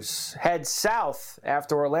Lakers head south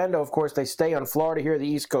after Orlando. Of course, they stay on Florida here, the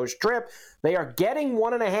East Coast trip. They are getting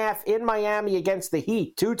 1.5 in Miami against the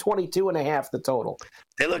Heat, 222.5 the total.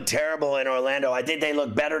 They look terrible in Orlando. I think they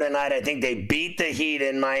look better tonight. I think they beat the Heat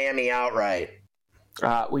in Miami outright.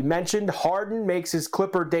 We mentioned Harden makes his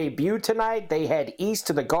Clipper debut tonight. They head east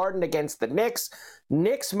to the Garden against the Knicks.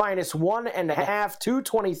 Knicks minus 1.5,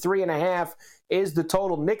 223.5 is the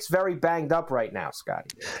total. Knicks very banged up right now, Scotty.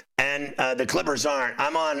 And the Clippers aren't.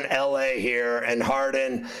 I'm on LA here, and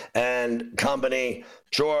Harden and company,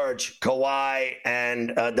 George, Kawhi,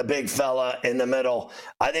 and the big fella in the middle.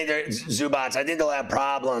 I think they're Zubats. I think they'll have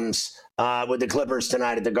problems with the Clippers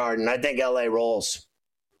tonight at the Garden. I think LA rolls.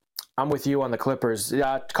 I'm with you on the Clippers.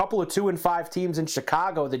 A couple of 2-5 teams in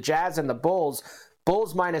Chicago, the Jazz and the Bulls.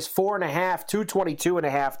 Bulls minus 4.5,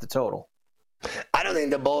 222.5 the total. I don't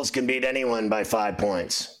think the Bulls can beat anyone by 5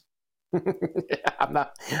 points. I'm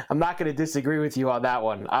not going to disagree with you on that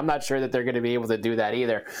one. I'm not sure that they're going to be able to do that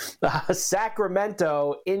either.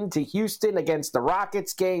 Sacramento into Houston against the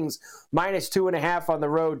Rockets. Kings minus 2.5 on the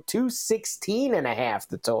road, 216.5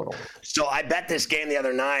 the total. So I bet this game the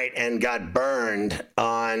other night and got burned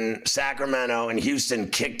on Sacramento, and Houston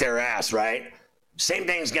kicked their ass, right? Same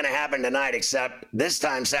thing's going to happen tonight, except this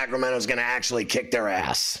time Sacramento's going to actually kick their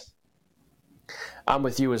ass. I'm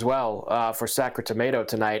with you as well for Sacramento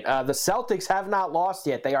tonight. The Celtics have not lost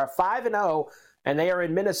yet. They are 5-0, and they are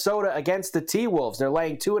in Minnesota against the T-Wolves. They're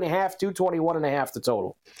laying 2.5, 221.5 the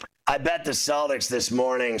total. I bet the Celtics this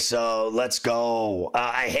morning, so let's go.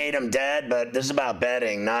 I hate them dead, but this is about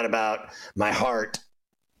betting, not about my heart.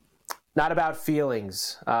 Not about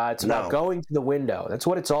feelings. It's about going to the window. That's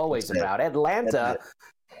what it's always about. Atlanta,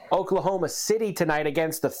 Oklahoma City tonight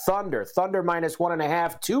against the Thunder. Thunder minus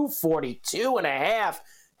 1.5, 242.5.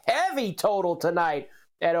 Heavy total tonight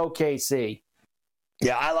at OKC.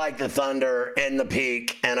 Yeah, I like the Thunder in the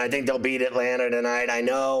peak, and I think they'll beat Atlanta tonight. I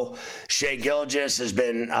know Shai Gilgeous has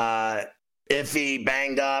been iffy,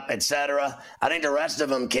 banged up, etc. I think the rest of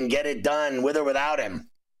them can get it done with or without him.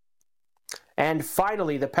 And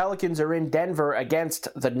finally, the Pelicans are in Denver against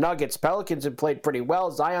the Nuggets. Pelicans have played pretty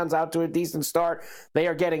well. Zion's out to a decent start. They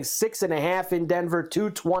are getting 6.5 in Denver,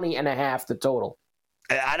 220.5 the total.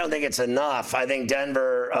 I don't think it's enough. I think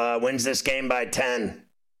Denver wins this game by 10.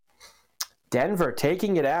 Denver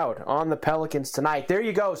taking it out on the Pelicans tonight. There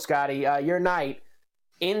you go, Scotty. Your night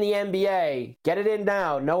in the NBA. Get it in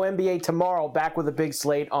now. No NBA tomorrow. Back with a big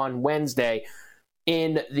slate on Wednesday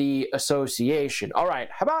in the association. All right,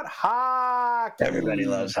 how about hockey? Everybody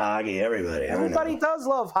loves hockey. Everybody does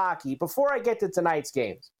love hockey. Before I get to tonight's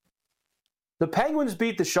games, the Penguins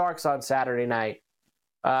beat the Sharks on Saturday night,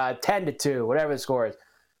 10-2, whatever the score is.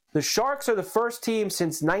 The Sharks are the first team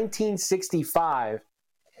since 1965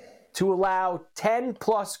 to allow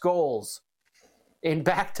 10-plus goals in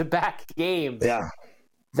back-to-back games. Yeah.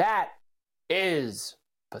 That is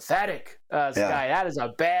pathetic, Sky. That is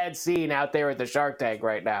a bad scene out there at the Shark Tank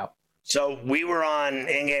right now. So we were on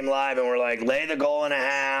in-game live, and we're like, lay the goal and a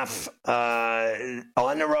half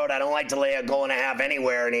on the road. I don't like to lay a goal and a half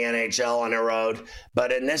anywhere in the NHL on the road.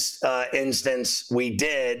 But in this instance, we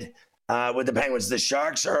did with the Penguins. The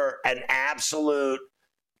Sharks are an absolute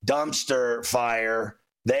dumpster fire.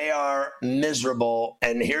 They are miserable.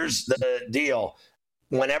 And here's the deal.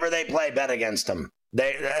 Whenever they play, bet against them.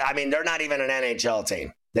 They're not even an NHL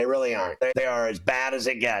team. They really aren't. They are as bad as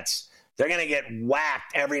it gets. They're going to get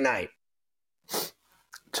whacked every night.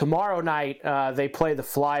 Tomorrow night, they play the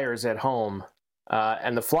Flyers at home.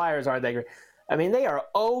 And the Flyers are they? I mean, they are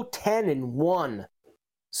 0-10-1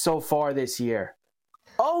 so far this year.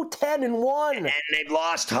 0-10-1. And they've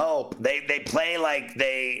lost hope. They play like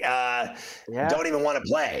they don't even want to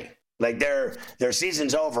play. Like their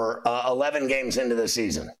season's over 11 games into the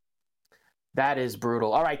season. That is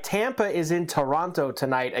brutal. All right, Tampa is in Toronto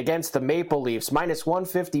tonight against the Maple Leafs. Minus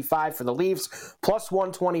 155 for the Leafs, plus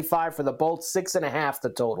 125 for the Bolts, 6.5 the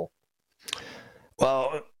total.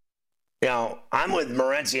 Well, I'm with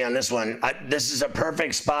Morency on this one. This is a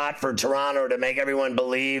perfect spot for Toronto to make everyone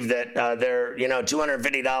believe that their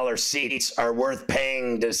 $250 seats are worth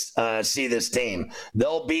paying to see this team.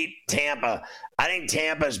 They'll beat Tampa. I think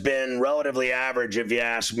Tampa's been relatively average, if you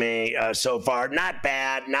ask me, so far. Not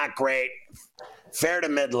bad, not great, fair to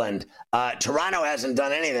Midland. Toronto hasn't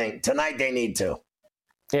done anything. Tonight they need to.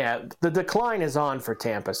 Yeah, the decline is on for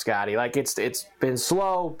Tampa, Scotty. Like it's been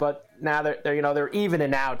slow, but now they're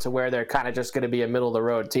evening out to where they're kind of just going to be a middle of the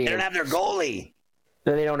road team. They don't have their goalie.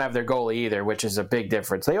 They don't have their goalie either, which is a big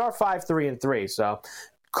difference. They are 5-3-3. So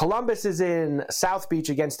Columbus is in South Beach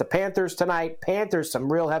against the Panthers tonight. Panthers, some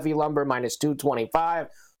real heavy lumber, minus 225,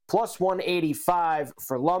 plus 185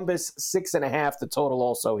 for Columbus, 6.5 the total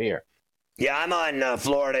also here. Yeah, I'm on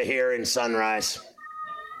Florida here in Sunrise.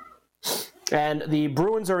 And the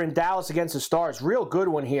Bruins are in Dallas against the Stars. Real good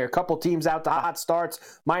one here. A couple teams out to hot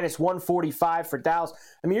starts. Minus 145 for Dallas.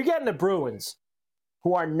 I mean, you're getting the Bruins,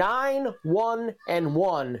 who are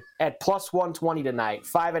 9-1-1 at plus 120 tonight.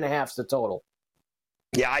 5.5 the total.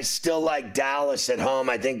 Yeah, I still like Dallas at home.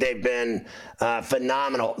 I think they've been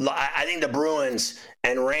phenomenal. I think the Bruins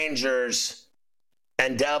and Rangers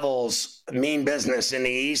and Devils mean business in the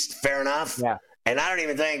East. Fair enough. Yeah. And I don't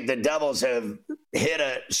even think the Devils have hit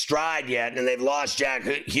a stride yet, and they've lost Jack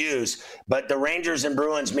Hughes. But the Rangers and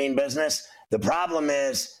Bruins mean business. The problem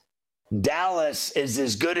is Dallas is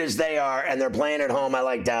as good as they are, and they're playing at home. I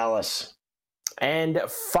like Dallas. And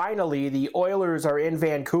finally, the Oilers are in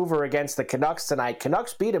Vancouver against the Canucks tonight.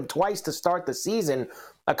 Canucks beat them twice to start the season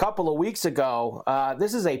a couple of weeks ago.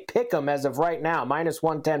 This is a pick-em as of right now,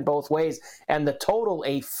 -110 both ways, and the total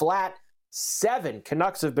a flat 7.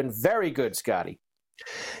 Canucks have been very good, Scotty.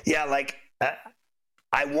 Yeah,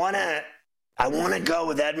 I want to go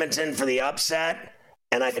with Edmonton for the upset,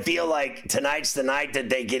 and I feel like tonight's the night that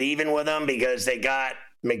they get even with them because they got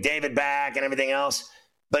McDavid back and everything else.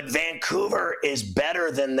 But Vancouver is better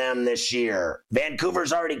than them this year.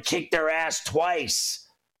 Vancouver's already kicked their ass twice.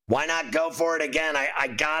 Why not go for it again? I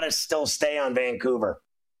got to still stay on Vancouver.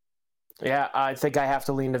 Yeah, I think I have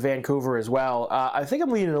to lean to Vancouver as well. I think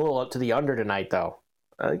I'm leaning a little up to the under tonight, though.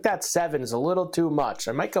 I think that 7 is a little too much.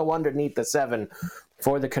 I might go underneath the 7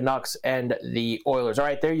 for the Canucks and the Oilers. All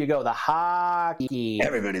right, there you go. The hockey.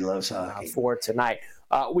 Everybody loves hockey. For tonight.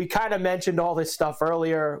 We kind of mentioned all this stuff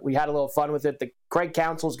earlier. We had a little fun with it. The Craig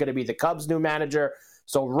Counsell is going to be the Cubs' new manager.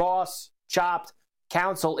 So Ross chopped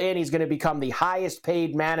Counsell in. He's going to become the highest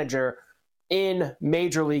paid manager in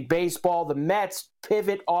Major League Baseball. The Mets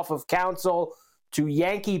pivot off of Counsell to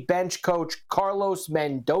Yankee bench coach Carlos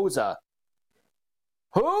Mendoza.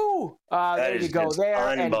 Who? There you go. There.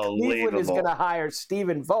 And Cleveland is going to hire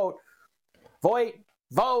Stephen Vogt.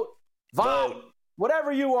 Vogt.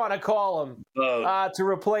 Whatever you want to call him, to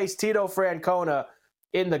replace Tito Francona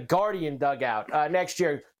in the Guardian dugout next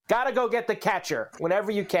year. Got to go get the catcher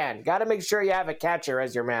whenever you can. Got to make sure you have a catcher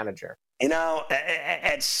as your manager. You know,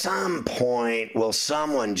 at some point, will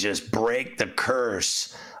someone just break the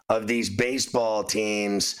curse of these baseball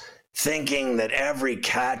teams thinking that every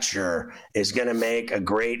catcher is going to make a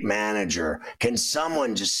great manager? Can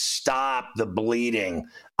someone just stop the bleeding?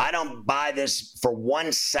 I don't buy this for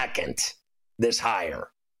 1 second. This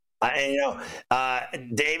hire.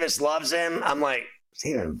 Davis loves him. I'm like,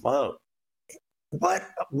 Stephen Vogt,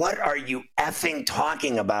 what are you effing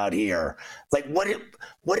talking about here? Like,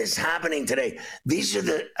 what is happening today? These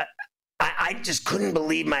are I just couldn't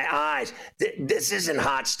believe my eyes. This isn't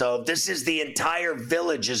hot stove. This is the entire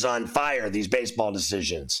village is on fire, these baseball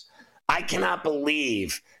decisions. I cannot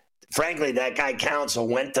believe, frankly, that guy Counsell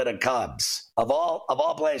went to the Cubs of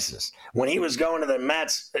all places when he was going to the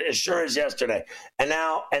Mets as sure as yesterday. And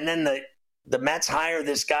then the Mets hire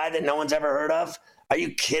this guy that no one's ever heard of. Are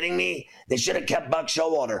you kidding me? They should have kept Buck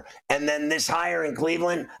Showalter. And then this hire in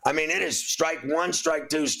Cleveland, I mean, it is strike 1, strike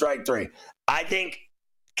 2, strike 3. I think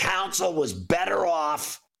Counsell was better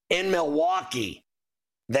off in Milwaukee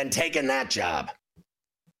than taking that job.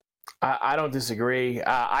 I don't disagree.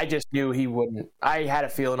 I just knew he wouldn't. I had a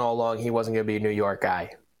feeling all along he wasn't going to be a New York guy.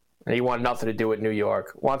 And he wanted nothing to do with New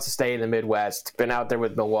York. Wants to stay in the Midwest. Been out there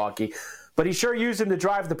with Milwaukee. But he sure used him to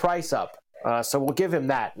drive the price up. So we'll give him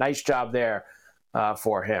that. Nice job there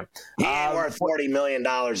for him. He ain't worth $40 million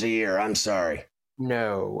a year. I'm sorry.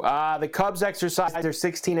 No. The Cubs exercised their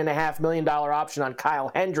 $16.5 million option on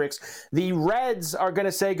Kyle Hendricks. The Reds are going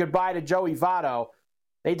to say goodbye to Joey Votto.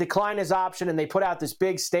 They declined his option, and they put out this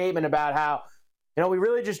big statement about how, we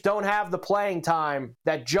really just don't have the playing time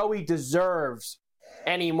that Joey deserves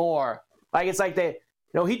anymore. It's like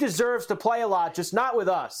he deserves to play a lot, just not with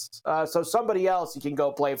us. So somebody else he can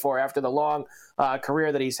go play for after the long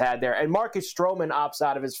career that he's had there. And Marcus Stroman opts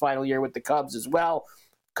out of his final year with the Cubs as well.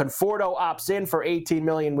 Conforto opts in for $18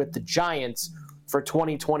 million with the Giants for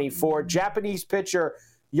 2024. Japanese pitcher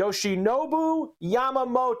Yoshinobu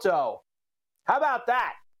Yamamoto. How about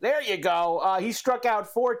that? There you go. He struck out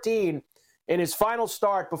 14 in his final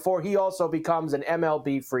start before he also becomes an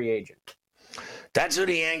MLB free agent. That's who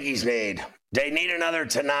the Yankees need. They need another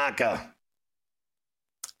Tanaka.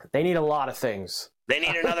 They need a lot of things. They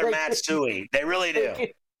need another Matsui. They really do.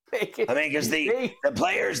 Because the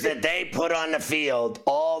players that they put on the field,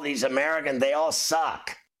 all these American, they all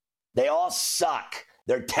suck.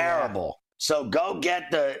 They're terrible. Yeah. So go get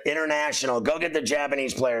the international. Go get the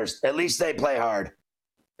Japanese players. At least they play hard.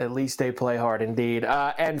 At least they play hard, indeed.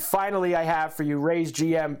 And finally, I have for you, Rays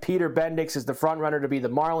GM Peter Bendix is the front-runner to be the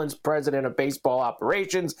Marlins president of baseball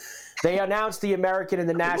operations. They announced the American and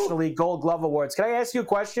the National League Gold Glove Awards. Can I ask you a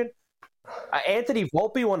question? Anthony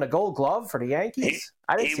Volpe won the Gold Glove for the Yankees?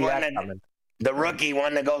 I didn't see that coming. The rookie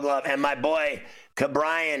won the Gold Glove, and my boy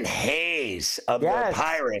Cabrian Hayes of the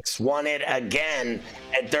Pirates won it again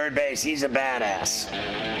at third base. He's a badass.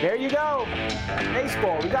 There you go.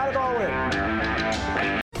 Baseball, we got it all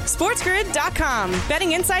in. SportsGrid.com.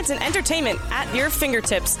 Betting insights and entertainment at your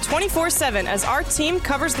fingertips 24/7 as our team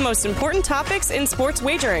covers the most important topics in sports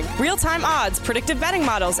wagering. Real-time odds, predictive betting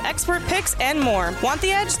models, expert picks, and more. Want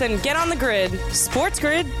the edge? Then get on the grid.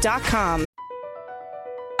 SportsGrid.com.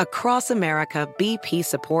 Across America, BP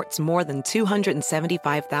supports more than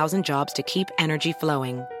 275,000 jobs to keep energy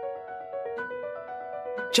flowing.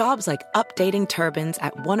 Jobs like updating turbines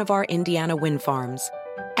at one of our Indiana wind farms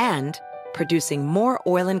and producing more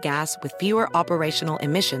oil and gas with fewer operational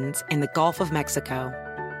emissions in the Gulf of Mexico.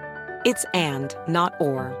 It's and, not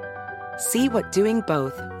or. See what doing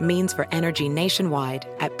both means for energy nationwide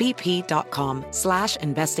at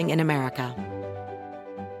bp.com/investing in America.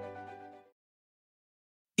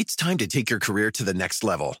 It's time to take your career to the next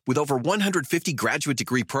level. With over 150 graduate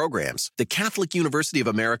degree programs, the Catholic University of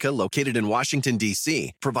America, located in Washington,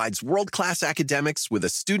 D.C., provides world-class academics with a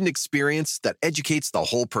student experience that educates the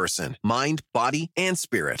whole person, mind, body, and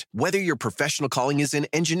spirit. Whether your professional calling is in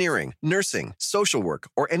engineering, nursing, social work,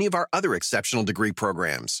 or any of our other exceptional degree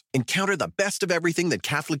programs, encounter the best of everything that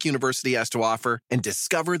Catholic University has to offer and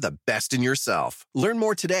discover the best in yourself. Learn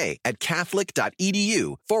more today at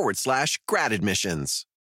catholic.edu/grad admissions.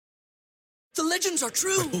 The legends are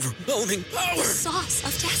true. Overwhelming power! The sauce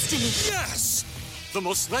of destiny. Yes! The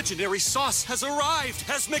most legendary sauce has arrived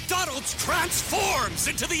as McDonald's transforms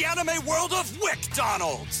into the anime world of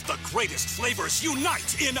WickDonald's. The greatest flavors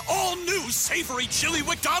unite in all new savory chili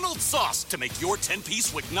McDonald's sauce to make your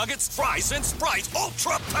 10-piece Wick Nuggets, fries, and Sprite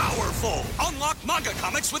ultra-powerful. Unlock manga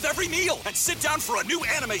comics with every meal and sit down for a new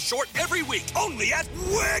anime short every week only at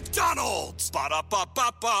WickDonald's.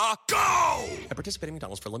 Ba-da-ba-ba-ba, go! At participating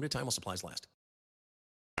McDonald's for a limited time while supplies last.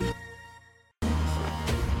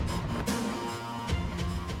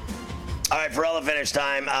 All right, Ferrall and finish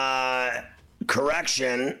time.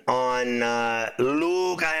 Correction on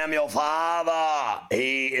Luke, I am your father.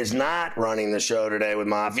 He is not running the show today with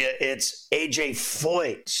Mafia. It's AJ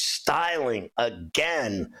Foyt styling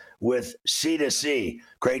again with C2C.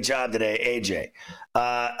 Great job today, AJ.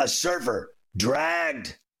 A surfer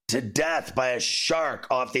dragged to death by a shark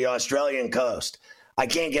off the Australian coast. I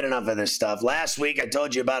can't get enough of this stuff. Last week, I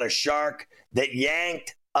told you about a shark that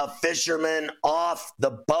yanked a fisherman off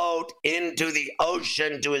the boat into the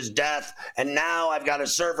ocean to his death, and now I've got a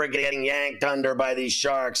surfer getting yanked under by these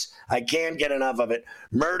sharks. I can't get enough of it.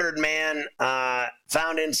 Murdered man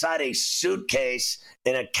found inside a suitcase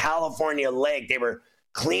in a California lake. They were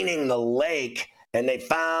cleaning the lake, and they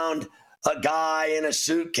found a guy in a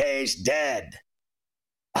suitcase dead.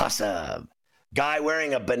 Awesome. Guy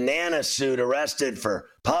wearing a banana suit arrested for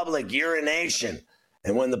public urination.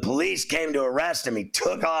 And when the police came to arrest him, he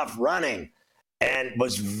took off running and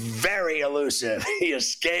was very elusive. He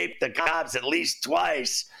escaped the cops at least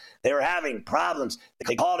twice. They were having problems.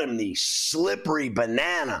 They called him the slippery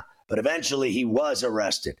banana, but eventually he was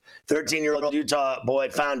arrested. 13-year-old Utah boy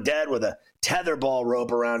found dead with a tetherball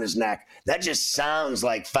rope around his neck. That just sounds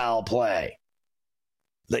like foul play.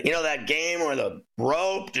 You know that game where the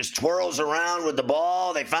rope just twirls around with the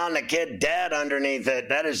ball? They found the kid dead underneath it.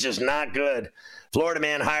 That is just not good. Florida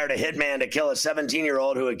man hired a hitman to kill a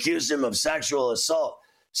 17-year-old who accused him of sexual assault.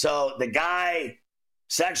 So the guy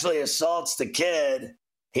sexually assaults the kid.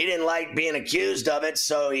 He didn't like being accused of it,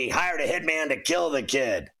 so he hired a hitman to kill the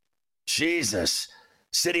kid. Jesus.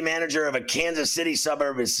 City manager of a Kansas City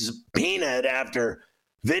suburb is subpoenaed after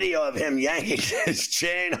video of him yanking his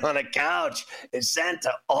chain on a couch is sent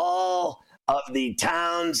to all of the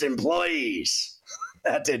town's employees.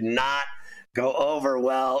 That did not go over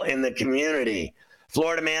well in the community.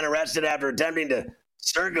 Florida man arrested after attempting to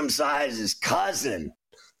circumcise his cousin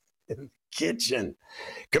in the kitchen.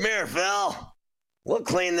 Come here, Phil. We'll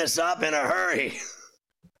clean this up in a hurry.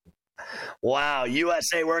 Wow,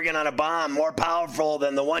 USA working on a bomb more powerful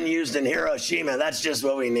than the one used in Hiroshima. That's just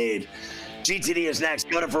what we need. GTD is next.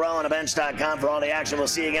 Go to FerrallOnABench.com for all the action. We'll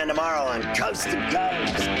see you again tomorrow on Coast to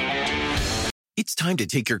Coast. It's time to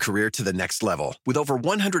take your career to the next level. With over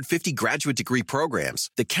 150 graduate degree programs,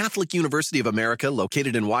 the Catholic University of America,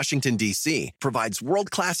 located in Washington, D.C., provides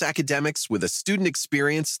world-class academics with a student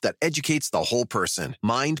experience that educates the whole person,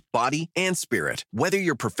 mind, body, and spirit. Whether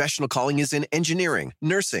your professional calling is in engineering,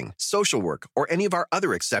 nursing, social work, or any of our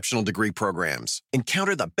other exceptional degree programs,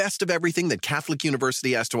 encounter the best of everything that Catholic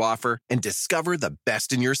University has to offer and discover the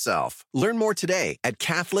best in yourself. Learn more today at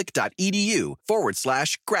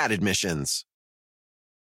catholic.edu/grad admissions.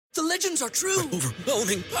 The legends are true.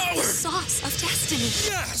 Overwhelming power! The sauce of destiny.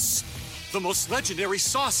 Yes! The most legendary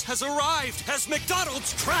sauce has arrived as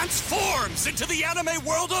McDonald's transforms into the anime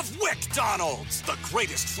world of WickDonald's. The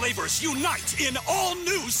greatest flavors unite in all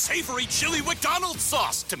new savory chili McDonald's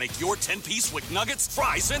sauce to make your 10-piece Wick Nuggets,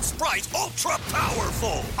 fries, and Sprite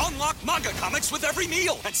ultra-powerful. Unlock manga comics with every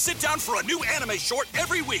meal and sit down for a new anime short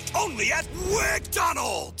every week only at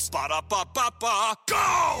WickDonald's. Ba-da-ba-ba-ba,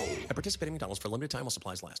 go! At participating McDonald's for a limited time while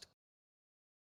supplies last.